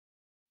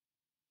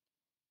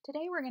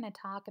Today we're going to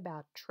talk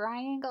about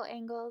triangle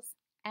angles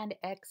and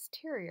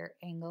exterior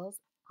angles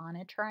on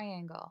a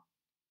triangle.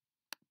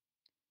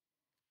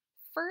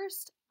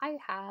 First, I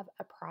have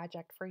a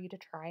project for you to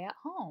try at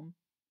home.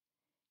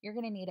 You're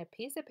going to need a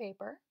piece of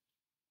paper,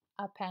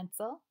 a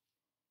pencil,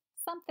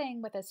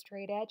 something with a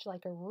straight edge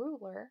like a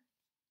ruler,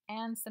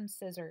 and some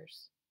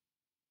scissors.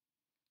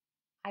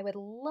 I would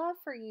love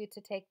for you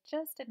to take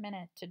just a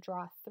minute to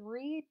draw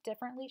three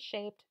differently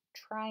shaped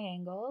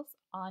triangles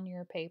on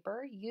your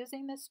paper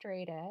using the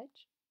straight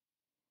edge,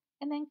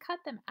 and then cut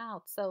them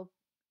out so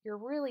you're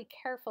really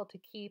careful to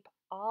keep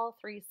all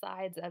three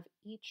sides of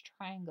each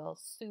triangle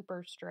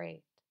super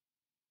straight.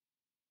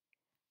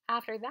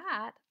 After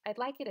that, I'd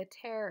like you to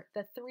tear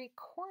the three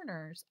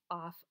corners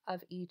off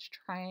of each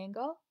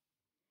triangle.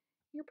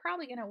 You're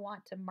probably going to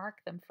want to mark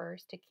them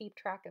first to keep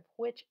track of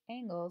which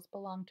angles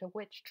belong to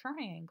which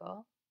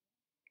triangle,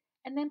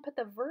 and then put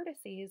the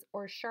vertices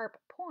or sharp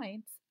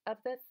points of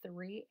the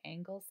three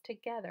angles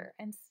together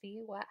and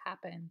see what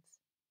happens.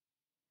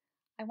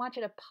 I want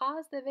you to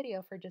pause the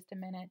video for just a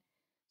minute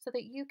so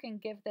that you can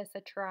give this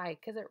a try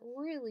because it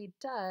really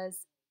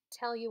does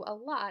tell you a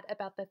lot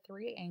about the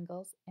three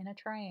angles in a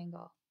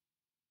triangle.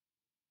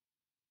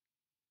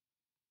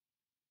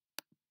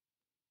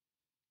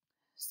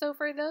 So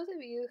for those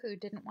of you who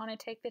didn't want to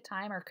take the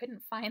time or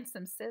couldn't find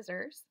some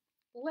scissors,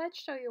 let's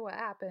show you what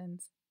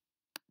happens.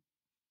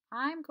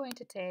 I'm going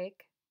to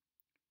take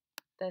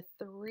the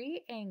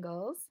three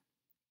angles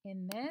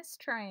in this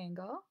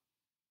triangle,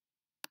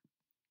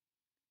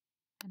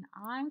 and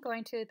I'm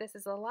going to, this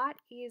is a lot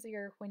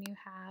easier when you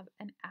have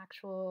an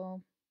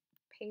actual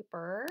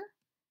paper,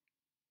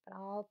 but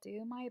I'll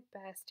do my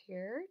best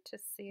here to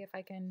see if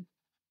I can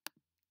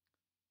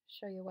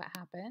show you what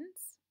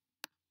happens.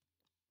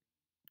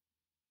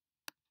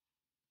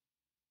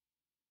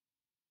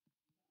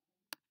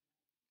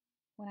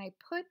 When I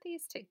put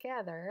these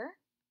together,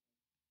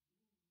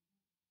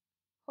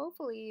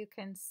 hopefully you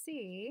can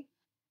see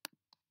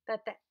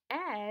that the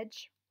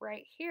edge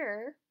right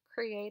here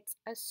creates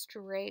a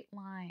straight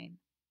line.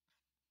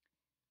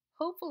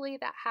 Hopefully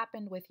that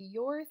happened with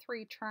your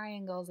three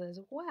triangles as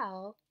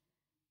well.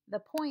 The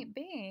point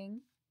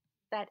being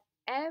that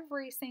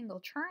every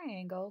single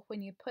triangle,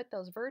 when you put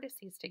those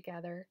vertices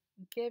together,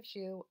 gives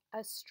you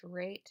a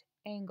straight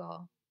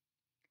angle.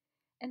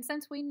 And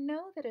since we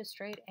know that a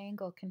straight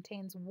angle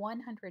contains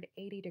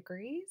 180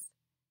 degrees,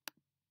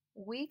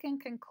 we can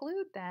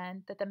conclude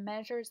then that the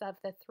measures of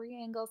the three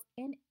angles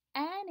in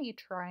any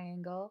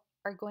triangle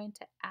are going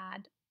to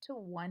add to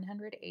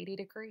 180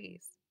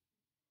 degrees.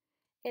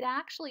 It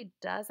actually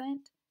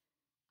doesn't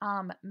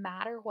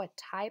matter what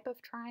type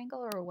of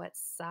triangle or what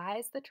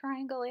size the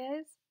triangle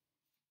is.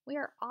 We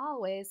are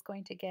always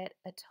going to get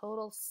a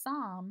total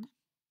sum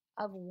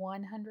of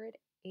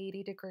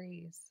 180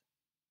 degrees.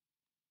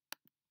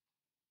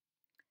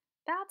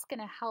 That's going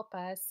to help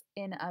us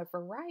in a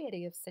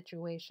variety of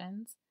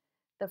situations.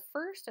 The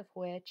first of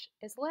which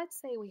is, let's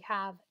say we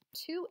have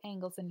two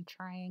angles in a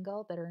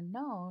triangle that are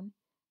known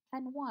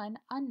and one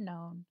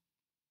unknown.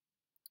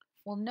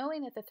 Well,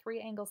 knowing that the three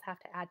angles have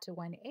to add to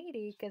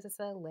 180 gives us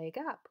a leg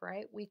up,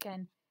 right? We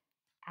can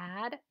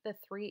add the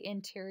three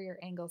interior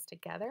angles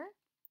together,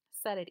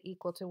 set it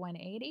equal to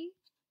 180,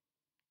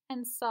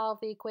 and solve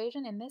the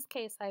equation. In this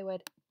case, I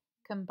would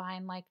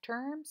combine like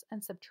terms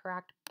and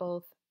subtract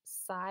both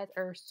sides,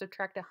 or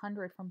subtract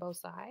 100 from both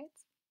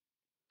sides.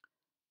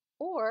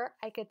 Or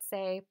I could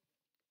say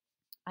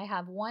I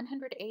have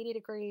 180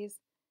 degrees,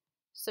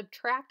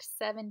 subtract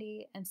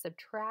 70 and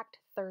subtract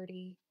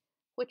 30,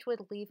 which would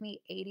leave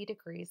me 80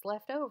 degrees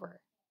left over.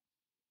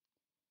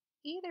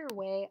 Either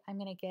way, I'm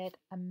going to get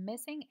a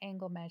missing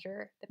angle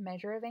measure, the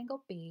measure of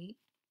angle B,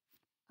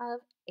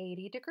 of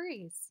 80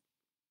 degrees.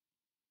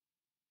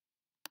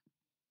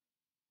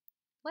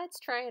 Let's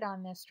try it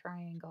on this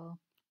triangle.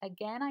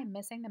 Again, I'm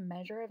missing the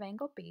measure of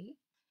angle B.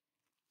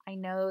 I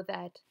know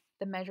that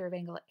the measure of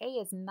angle A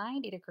is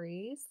 90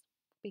 degrees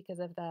because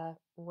of the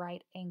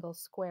right angle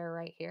square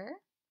right here.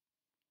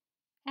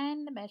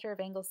 And the measure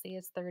of angle C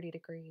is 30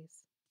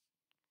 degrees.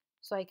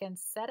 So I can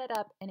set it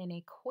up in an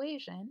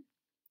equation,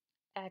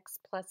 x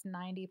plus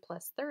 90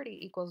 plus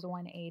 30 equals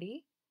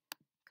 180.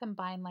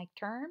 Combine like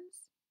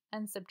terms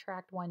and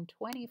subtract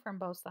 120 from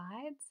both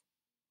sides.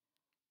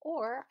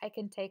 Or I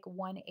can take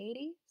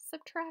 180,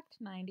 subtract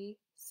 90,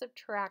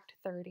 subtract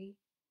 30,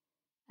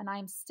 and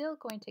I'm still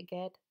going to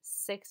get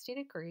 60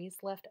 degrees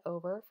left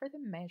over for the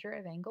measure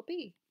of angle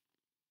B.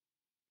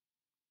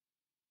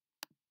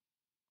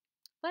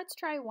 Let's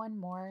try one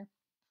more.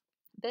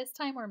 This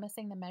time we're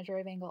missing the measure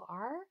of angle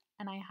R,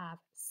 and I have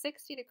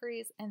 60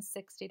 degrees and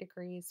 60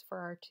 degrees for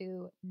our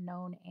two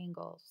known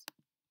angles.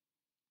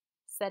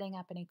 Setting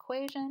up an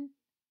equation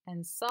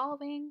and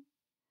solving,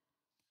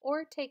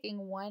 or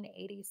taking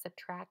 180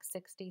 subtract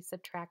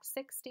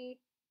 60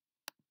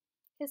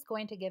 is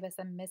going to give us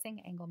a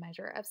missing angle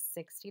measure of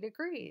 60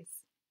 degrees.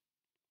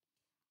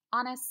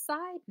 On a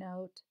side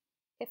note,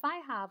 if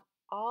I have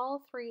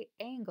all three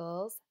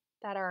angles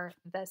that are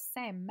the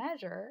same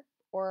measure,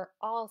 or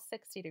all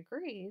 60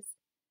 degrees,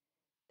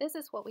 This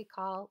is what we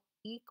call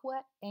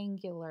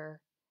equiangular,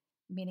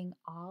 meaning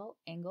all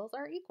angles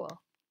are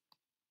equal.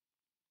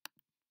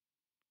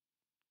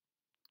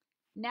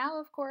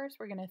 Now, of course,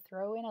 we're going to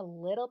throw in a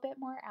little bit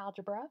more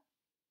algebra.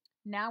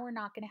 Now we're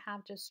not going to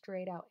have just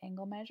straight out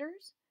angle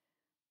measures.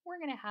 We're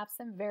going to have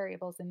some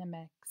variables in the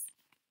mix.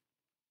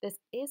 This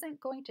isn't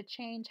going to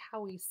change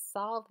how we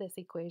solve this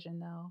equation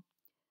though.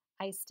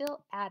 I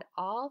still add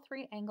all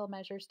three angle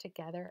measures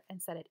together and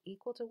set it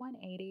equal to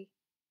 180.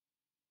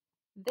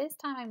 This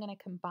time I'm going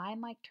to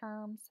combine like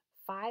terms.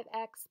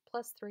 5x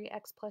plus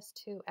 3x plus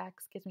 2x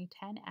gives me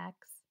 10x.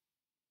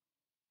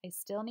 I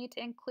still need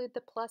to include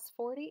the plus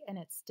 40 and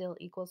it still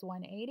equals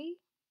 180.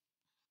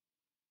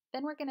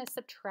 Then we're going to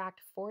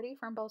subtract 40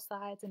 from both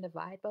sides and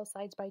divide both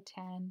sides by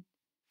 10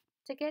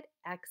 to get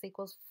x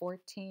equals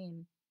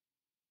 14.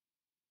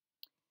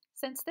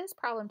 Since this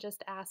problem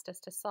just asked us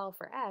to solve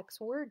for x,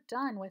 we're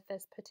done with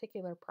this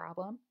particular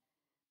problem.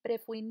 But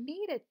if we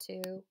needed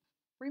to,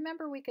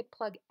 remember we could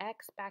plug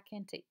x back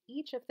into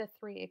each of the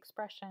three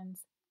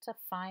expressions to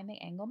find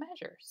the angle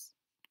measures.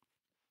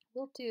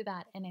 We'll do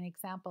that in an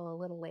example a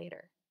little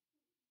later.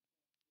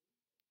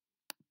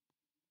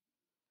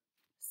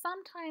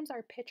 Sometimes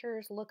our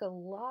pictures look a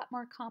lot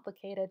more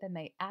complicated than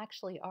they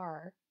actually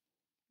are.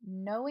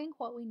 Knowing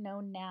what we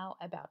know now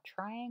about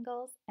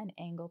triangles and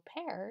angle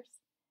pairs,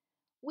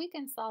 we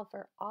can solve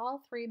for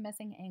all three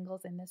missing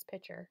angles in this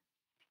picture.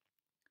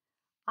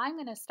 I'm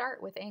going to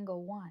start with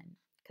angle 1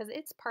 because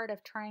it's part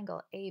of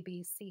triangle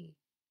ABC.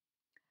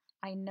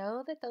 I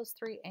know that those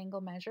three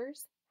angle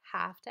measures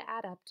have to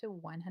add up to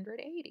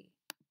 180.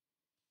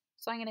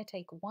 So I'm going to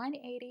take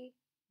 180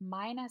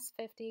 minus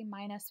 50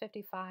 minus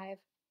 55,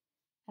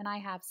 and I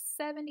have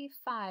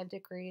 75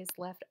 degrees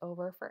left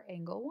over for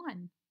angle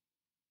 1.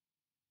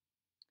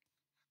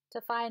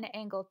 To find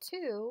angle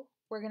 2,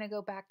 we're going to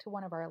go back to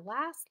one of our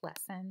last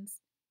lessons.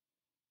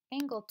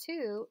 Angle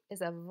 2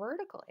 is a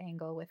vertical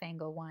angle with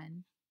angle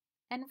 1,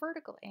 and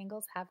vertical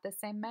angles have the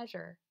same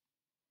measure.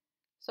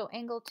 So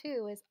angle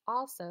 2 is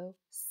also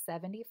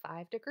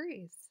 75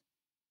 degrees.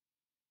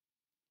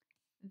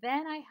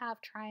 Then I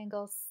have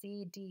triangle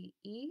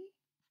CDE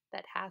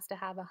that has to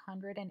have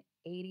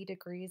 180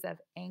 degrees of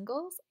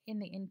angles in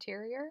the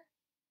interior.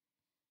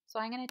 So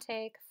I'm going to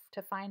take,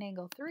 to find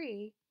angle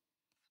 3,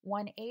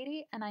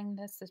 180, and I'm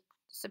going to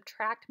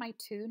subtract my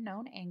two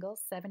known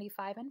angles,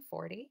 75 and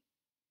 40.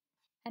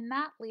 And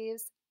that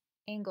leaves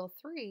angle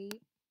 3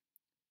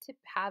 to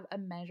have a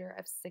measure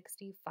of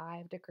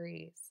 65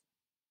 degrees.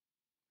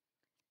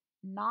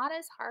 Not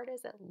as hard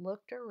as it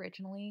looked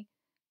originally,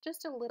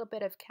 just a little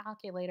bit of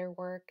calculator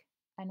work,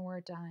 and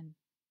we're done.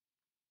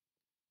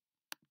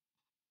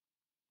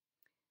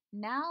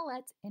 Now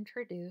let's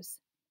introduce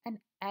an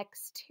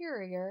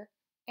exterior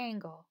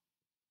angle.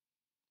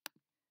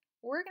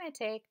 We're going to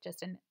take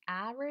just an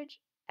average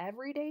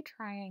everyday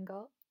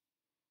triangle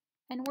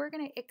and we're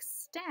going to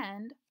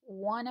extend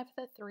one of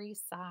the three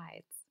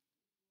sides.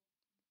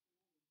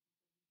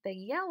 The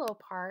yellow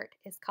part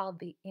is called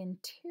the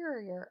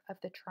interior of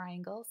the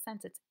triangle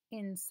since it's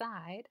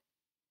inside,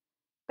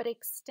 but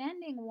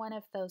extending one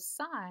of those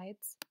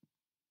sides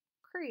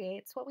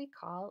creates what we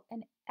call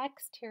an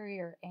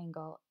exterior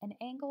angle, an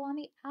angle on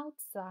the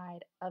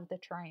outside of the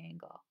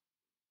triangle,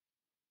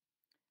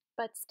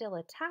 but still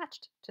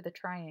attached to the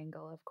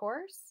triangle, of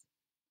course.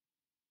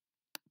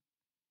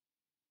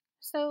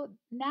 So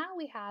now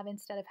we have,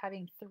 instead of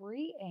having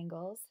three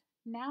angles,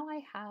 now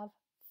I have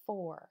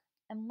four.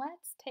 And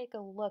let's take a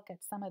look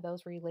at some of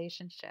those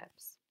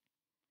relationships.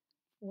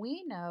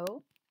 We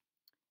know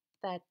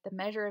that the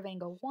measure of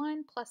angle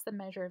 1 plus the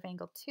measure of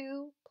angle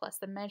 2 plus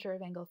the measure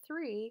of angle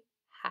 3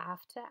 have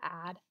to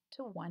add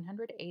to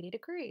 180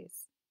 degrees.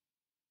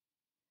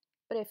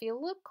 But if you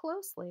look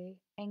closely,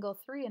 angle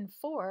 3 and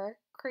 4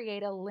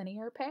 create a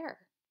linear pair.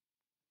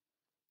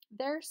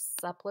 They're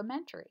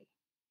supplementary.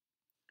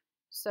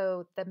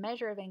 So the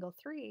measure of angle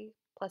 3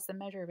 plus the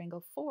measure of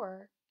angle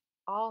 4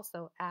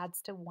 also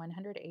adds to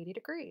 180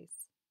 degrees.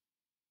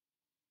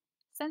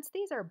 Since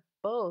these are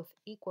both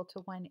equal to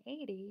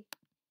 180,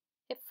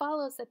 it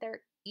follows that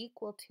they're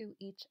equal to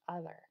each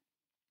other.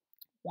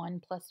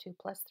 1 plus 2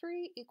 plus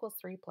 3 equals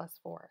 3 plus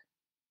 4.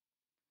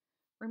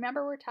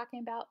 Remember, we're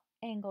talking about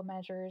angle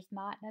measures,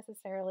 not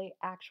necessarily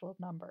actual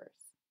numbers.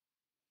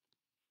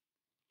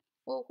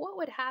 Well, what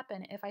would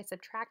happen if I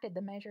subtracted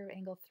the measure of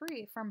angle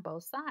 3 from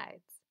both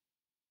sides?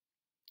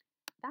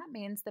 That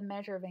means the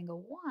measure of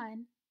angle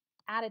 1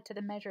 added to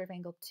the measure of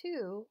angle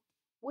 2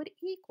 would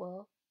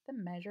equal the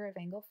measure of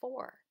angle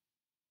 4.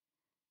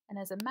 And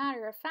as a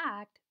matter of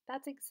fact,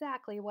 that's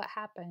exactly what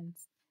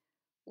happens.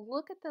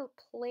 Look at the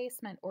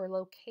placement or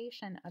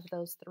location of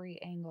those three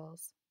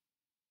angles.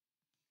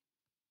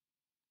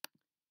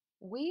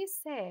 We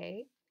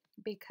say,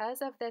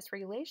 because of this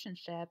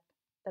relationship,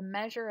 the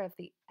measure of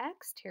the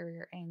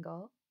exterior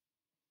angle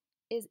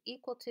is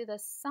equal to the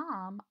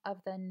sum of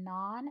the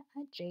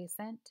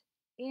non-adjacent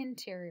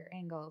interior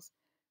angles.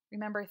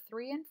 Remember,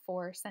 3 and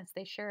 4, since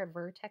they share a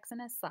vertex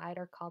and a side,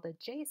 are called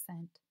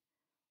adjacent.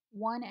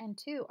 1 and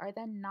 2 are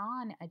the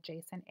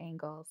non-adjacent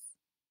angles.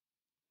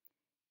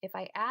 If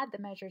I add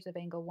the measures of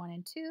angle 1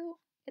 and 2,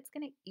 it's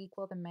going to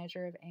equal the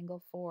measure of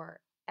angle 4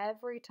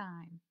 every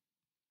time.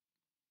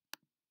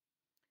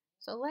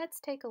 So let's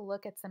take a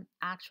look at some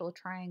actual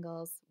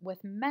triangles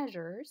with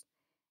measures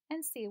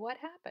and see what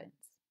happens.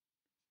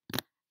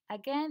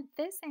 Again,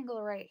 this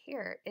angle right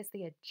here is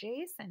the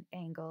adjacent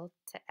angle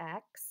to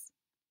x,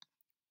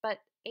 but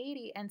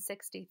 80 and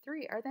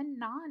 63 are the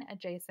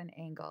non-adjacent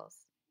angles.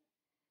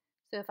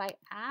 So if I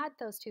add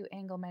those two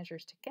angle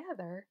measures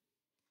together,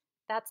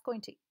 that's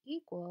going to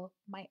equal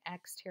my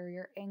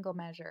exterior angle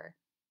measure.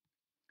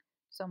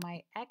 So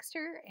my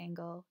exterior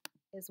angle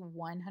is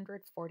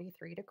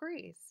 143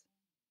 degrees.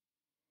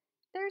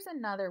 There's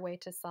another way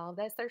to solve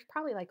this. There's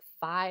probably like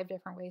 5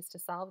 different ways to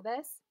solve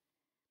this,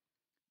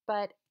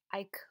 but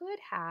I could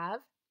have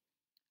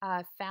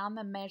found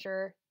the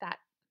measure, that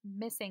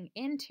missing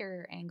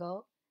interior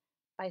angle,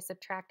 by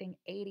subtracting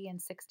 80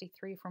 and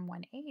 63 from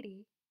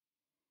 180,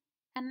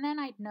 and then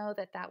I'd know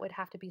that that would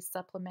have to be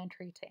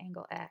supplementary to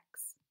angle x.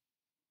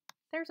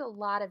 There's a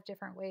lot of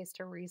different ways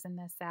to reason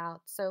this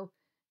out, so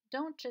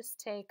don't just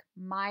take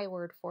my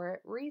word for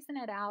it. Reason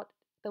it out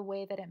the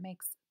way that it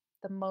makes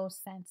the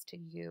most sense to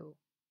you.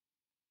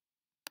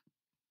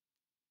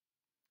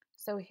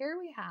 So here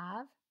we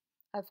have,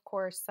 of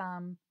course,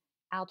 some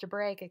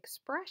algebraic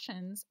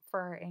expressions for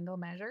our angle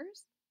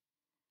measures.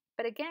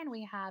 But again,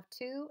 we have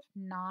two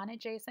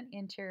non-adjacent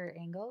interior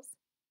angles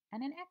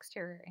and an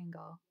exterior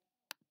angle.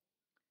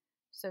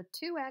 So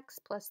 2x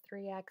plus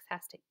 3x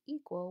has to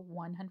equal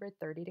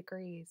 130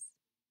 degrees.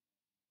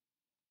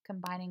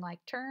 Combining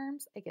like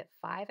terms, I get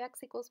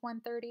 5x equals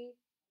 130.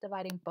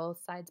 Dividing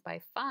both sides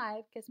by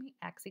 5 gives me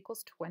x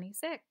equals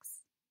 26.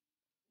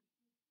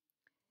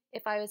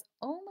 If I was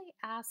only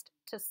asked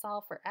to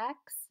solve for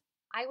x,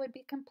 I would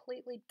be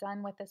completely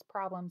done with this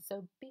problem,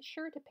 so be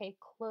sure to pay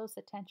close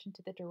attention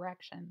to the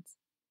directions.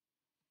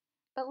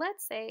 But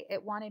let's say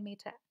it wanted me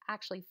to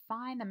actually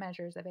find the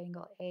measures of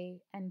angle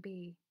A and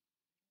B.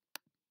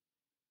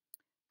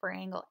 For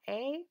angle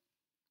A,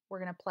 we're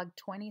going to plug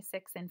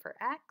 26 in for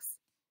x,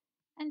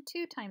 and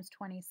 2 times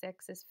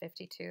 26 is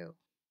 52.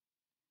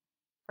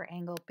 For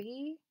angle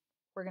B,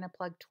 we're going to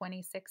plug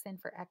 26 in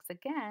for x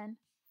again.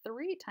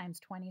 3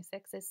 times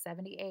 26 is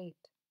 78.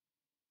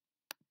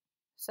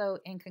 So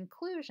in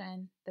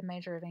conclusion, the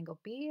measure of angle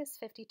B is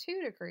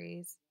 52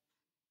 degrees.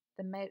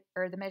 The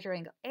measure of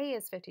angle A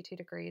is 52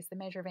 degrees. The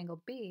measure of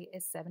angle B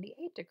is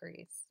 78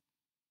 degrees.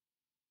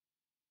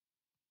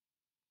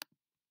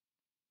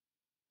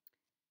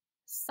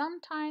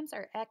 Sometimes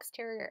our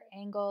exterior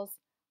angles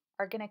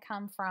are going to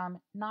come from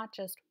not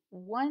just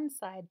one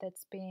side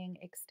that's being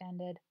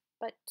extended,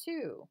 but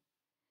two.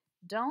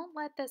 Don't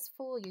let this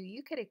fool you.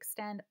 You could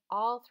extend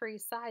all 3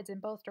 sides in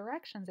both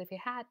directions if you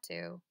had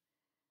to.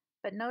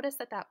 But notice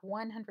that that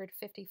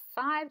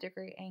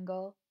 155-degree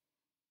angle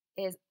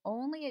is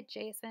only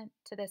adjacent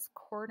to this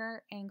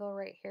corner angle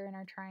right here in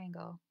our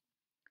triangle.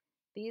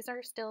 These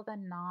are still the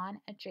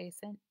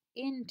non-adjacent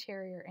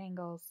interior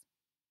angles.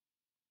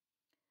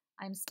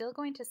 I'm still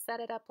going to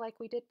set it up like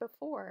we did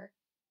before.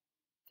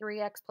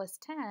 3x plus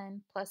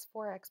 10 plus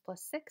 4x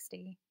plus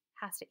 60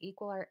 has to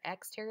equal our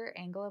exterior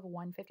angle of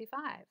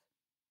 155.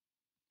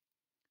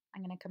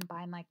 I'm going to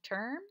combine like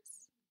terms.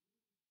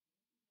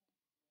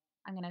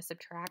 I'm going to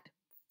subtract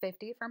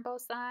 50 from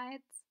both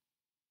sides,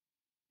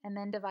 and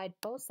then divide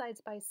both sides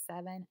by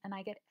 7, and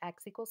I get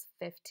x equals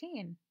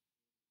 15.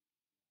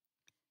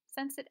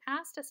 Since it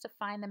asked us to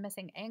find the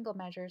missing angle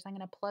measures, I'm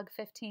going to plug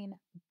 15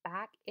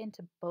 back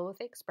into both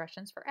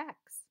expressions for x.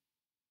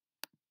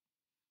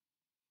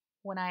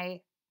 When I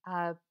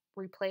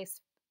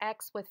replace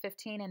x with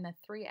 15 in the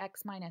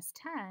 3x minus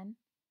 10,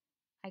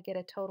 I get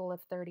a total of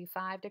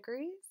 35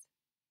 degrees.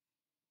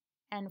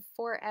 And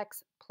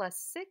 4x plus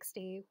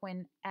 60,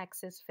 when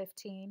x is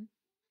 15,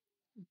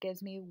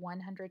 gives me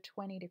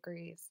 120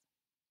 degrees.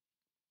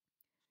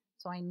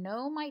 So I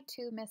know my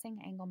 2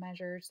 missing angle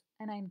measures,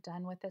 and I'm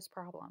done with this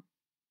problem.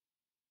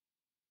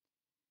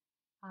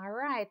 All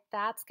right,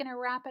 that's going to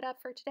wrap it up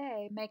for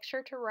today. Make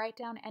sure to write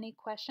down any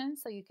questions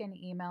so you can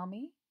email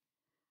me.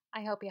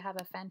 I hope you have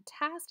a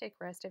fantastic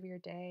rest of your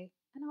day,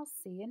 and I'll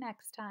see you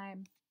next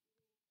time.